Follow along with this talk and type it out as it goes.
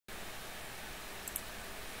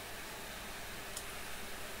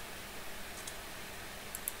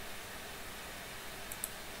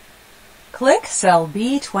click cell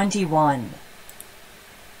B21.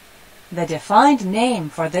 The defined name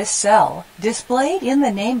for this cell, displayed in the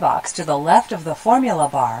name box to the left of the formula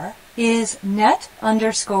bar, is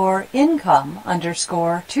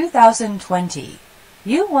net_income_2020.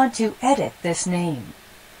 You want to edit this name.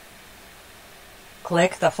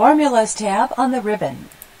 Click the Formulas tab on the ribbon.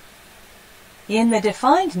 In the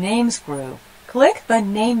Defined Names group, click the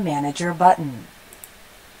Name Manager button.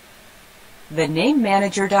 The Name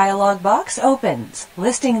Manager dialog box opens,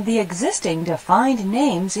 listing the existing defined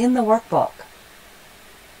names in the workbook.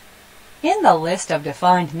 In the list of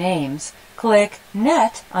defined names, click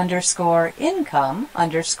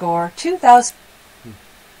net_income_2000.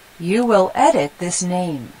 You will edit this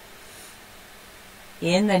name.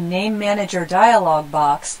 In the Name Manager dialog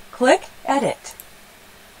box, click Edit.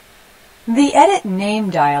 The Edit Name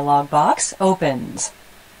dialog box opens.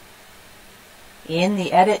 In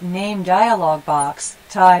the Edit Name dialog box,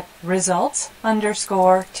 type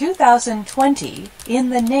results_2020 in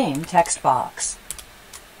the Name text box.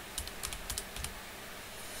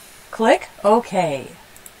 Click OK.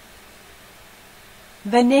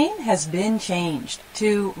 The name has been changed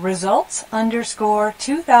to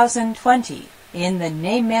results_2020 in the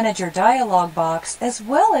Name Manager dialog box as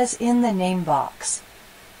well as in the name box.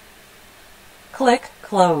 Click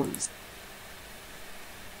Close.